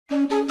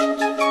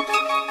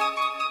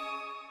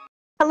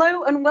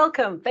Hello and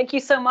welcome. Thank you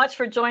so much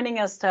for joining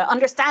us to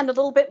understand a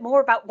little bit more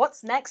about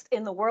what's next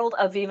in the world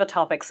of Viva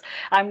Topics.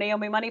 I'm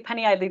Naomi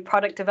Moneypenny. I lead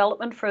product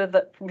development for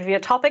the Viva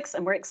Topics,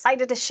 and we're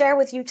excited to share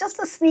with you just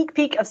a sneak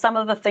peek of some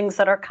of the things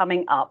that are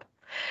coming up.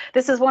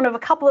 This is one of a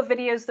couple of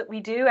videos that we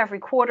do every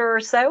quarter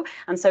or so,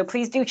 and so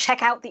please do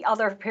check out the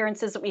other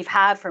appearances that we've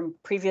had from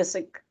previous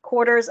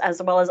quarters,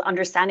 as well as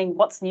understanding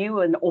what's new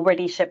and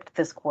already shipped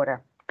this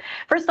quarter.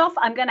 First off,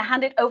 I'm going to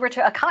hand it over to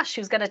Akash,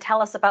 who's going to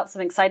tell us about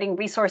some exciting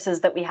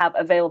resources that we have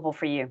available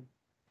for you.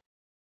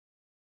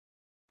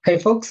 Hey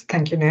folks,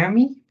 thank you,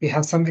 Naomi. We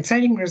have some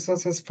exciting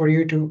resources for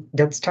you to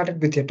get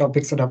started with your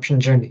topics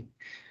adoption journey.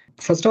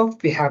 First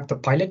off, we have the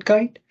pilot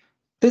guide.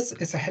 This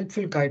is a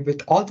helpful guide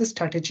with all the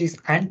strategies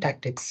and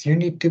tactics you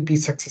need to be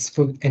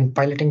successful in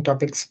piloting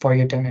topics for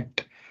your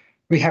tenant.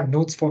 We have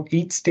notes for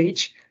each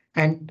stage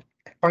and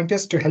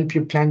pointers to help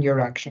you plan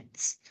your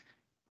actions.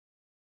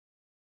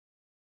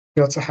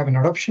 We also have an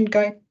adoption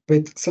guide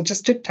with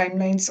suggested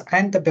timelines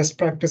and the best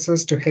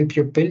practices to help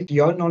you build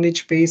your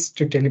knowledge base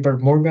to deliver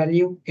more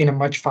value in a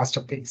much faster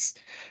pace.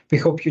 We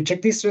hope you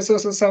check these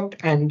resources out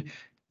and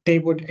they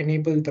would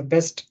enable the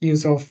best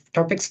use of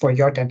topics for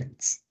your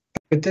tenants.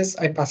 With this,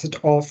 I pass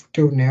it off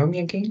to Naomi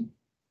again.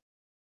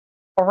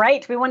 All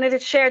right, we wanted to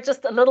share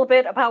just a little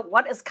bit about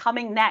what is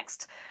coming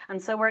next.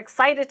 And so we're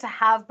excited to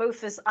have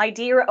both this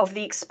idea of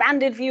the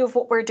expanded view of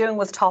what we're doing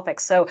with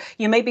topics. So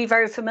you may be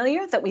very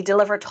familiar that we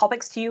deliver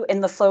topics to you in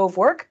the flow of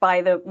work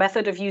by the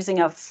method of using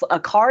a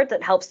card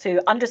that helps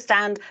to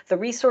understand the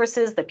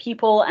resources, the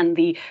people, and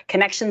the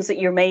connections that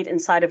you're made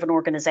inside of an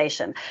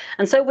organization.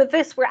 And so with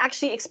this, we're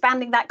actually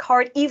expanding that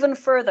card even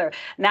further.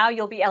 Now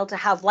you'll be able to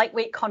have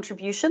lightweight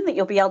contribution that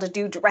you'll be able to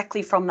do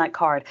directly from that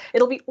card.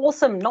 It'll be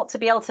awesome not to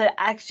be able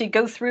to actually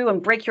go through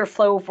and break your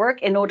flow of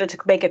work in order to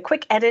make a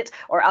quick edit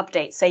or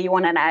update. Say you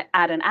want to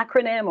add an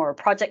acronym or a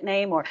project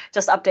name or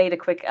just update a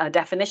quick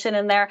definition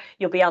in there,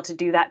 you'll be able to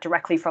do that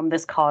directly from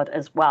this card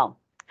as well.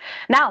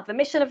 Now, the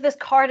mission of this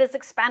card is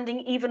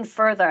expanding even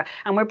further,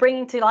 and we're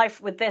bringing to life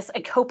with this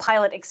a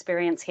Copilot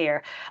experience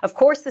here. Of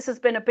course, this has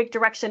been a big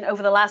direction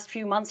over the last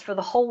few months for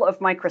the whole of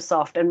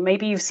Microsoft, and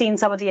maybe you've seen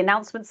some of the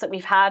announcements that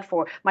we've had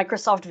for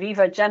Microsoft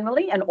Viva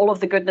generally and all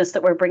of the goodness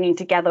that we're bringing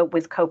together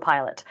with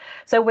Copilot.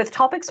 So with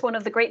topics, one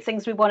of the great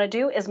things we want to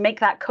do is make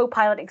that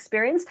Copilot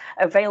experience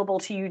available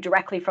to you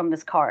directly from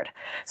this card.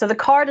 So the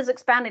card is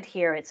expanded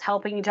here. It's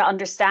helping you to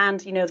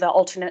understand, the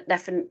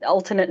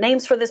alternate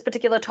names for this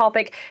particular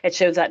topic. It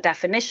shows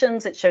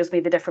definitions, it shows me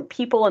the different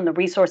people and the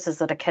resources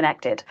that are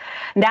connected.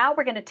 Now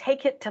we're going to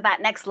take it to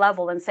that next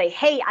level and say,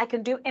 hey, I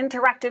can do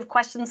interactive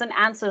questions and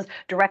answers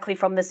directly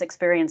from this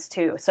experience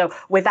too. So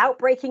without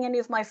breaking any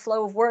of my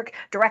flow of work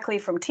directly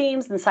from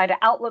Teams, inside of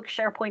Outlook,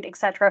 SharePoint,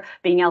 etc.,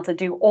 being able to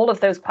do all of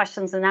those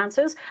questions and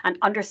answers and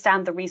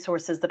understand the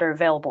resources that are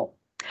available.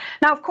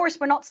 Now, of course,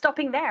 we're not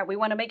stopping there. We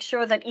want to make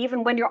sure that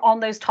even when you're on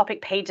those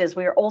topic pages,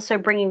 we are also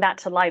bringing that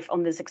to life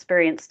on this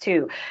experience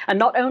too. And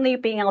not only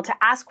being able to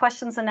ask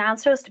questions and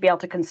answers to be able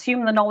to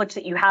consume the knowledge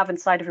that you have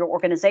inside of your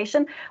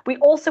organization, we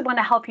also want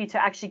to help you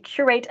to actually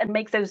curate and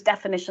make those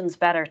definitions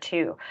better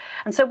too.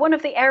 And so one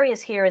of the areas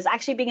here is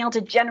actually being able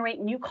to generate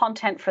new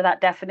content for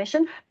that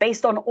definition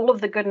based on all of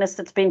the goodness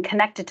that's been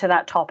connected to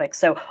that topic.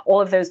 So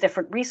all of those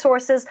different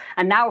resources.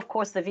 And now, of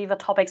course, the Viva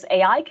Topics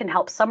AI can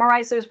help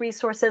summarize those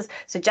resources,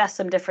 suggest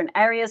some different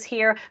areas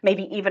here,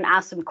 maybe even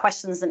ask some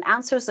questions and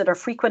answers that are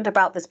frequent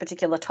about this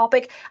particular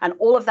topic, and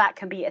all of that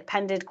can be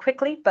appended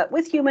quickly, but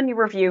with human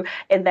review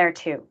in there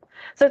too.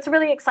 So it's a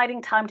really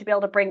exciting time to be able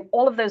to bring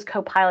all of those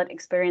Copilot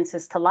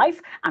experiences to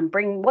life and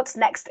bring what's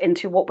next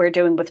into what we're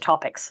doing with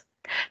topics.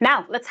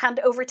 Now, let's hand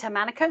over to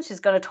Maeneka. She's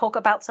going to talk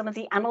about some of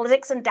the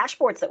analytics and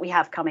dashboards that we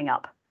have coming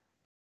up.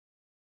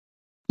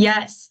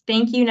 Yes,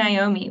 thank you,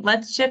 Naomi.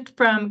 Let's shift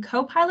from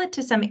Copilot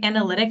to some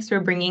analytics we're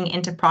bringing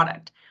into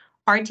product.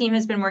 Our team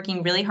has been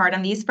working really hard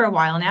on these for a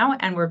while now,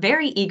 and we're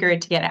very eager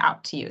to get it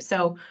out to you.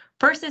 So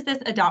first is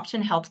this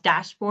adoption health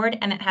dashboard,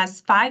 and it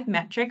has 5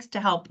 metrics to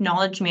help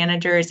knowledge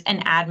managers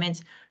and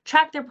admins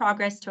track their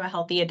progress to a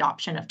healthy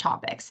adoption of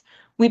topics.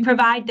 We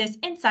provide this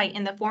insight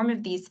in the form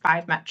of these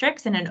 5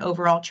 metrics and an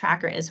overall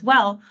tracker as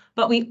well,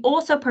 but we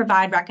also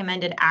provide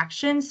recommended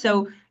actions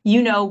so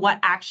you know what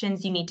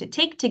actions you need to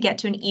take to get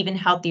to an even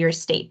healthier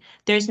state.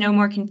 There's no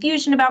more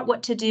confusion about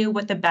what to do,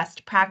 what the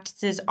best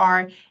practices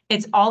are.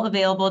 It's all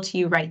available to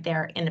you right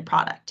there in the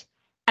product.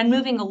 And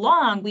moving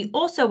along, we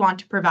also want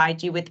to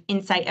provide you with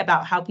insight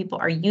about how people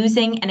are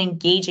using and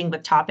engaging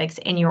with topics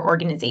in your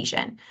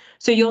organization.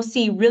 So you'll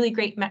see really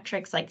great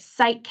metrics like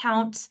site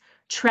counts,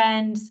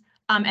 trends,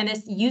 and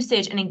this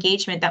usage and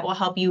engagement that will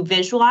help you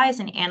visualize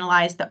and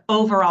analyze the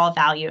overall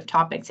value of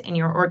topics in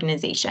your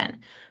organization.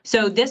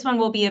 So this one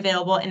will be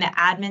available in the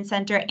Admin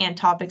Center and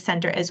Topic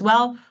Center as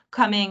well,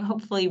 coming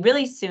hopefully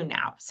really soon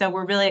now. So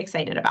we're really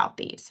excited about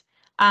these.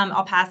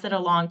 I'll pass it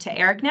along to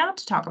Eric now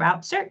to talk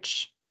about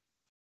search.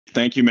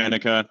 Thank you,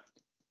 Maeneka.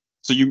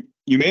 So you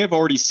may have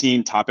already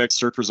seen topic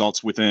search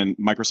results within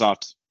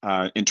Microsoft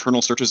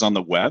internal searches on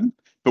the web,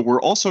 but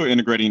we're also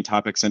integrating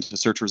topics into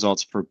search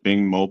results for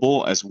Bing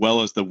Mobile, as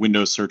well as the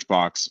Windows search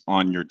box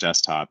on your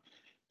desktop.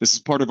 This is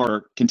part of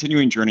our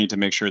continuing journey to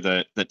make sure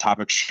that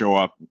topics show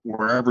up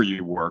wherever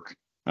you work,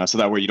 so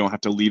that way you don't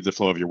have to leave the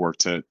flow of your work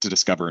to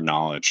discover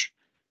knowledge.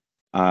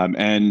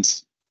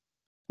 And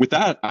with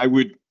that, I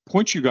would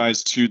point you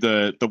guys to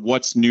the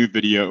What's New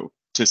video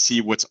to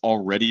see what's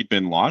already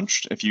been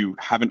launched, if you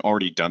haven't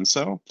already done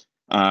so.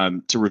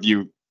 To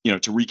review, to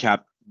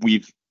recap,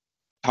 we've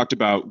talked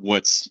about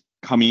what's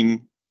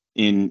coming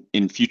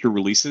in future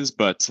releases,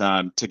 but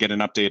to get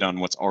an update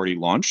on what's already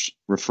launched,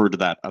 refer to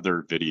that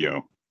other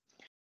video.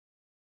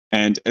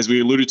 And as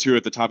we alluded to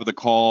at the top of the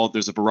call,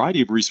 there's a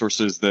variety of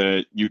resources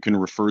that you can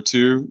refer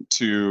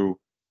to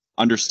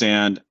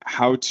understand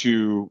how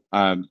to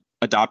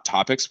adopt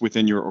topics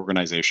within your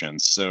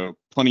organizations. So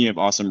plenty of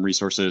awesome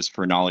resources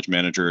for knowledge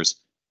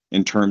managers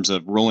in terms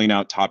of rolling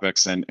out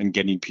topics and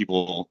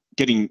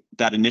getting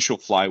that initial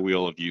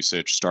flywheel of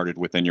usage started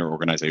within your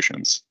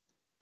organizations.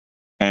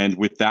 And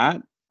with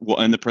that,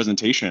 we'll end the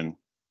presentation.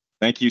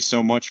 Thank you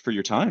so much for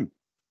your time.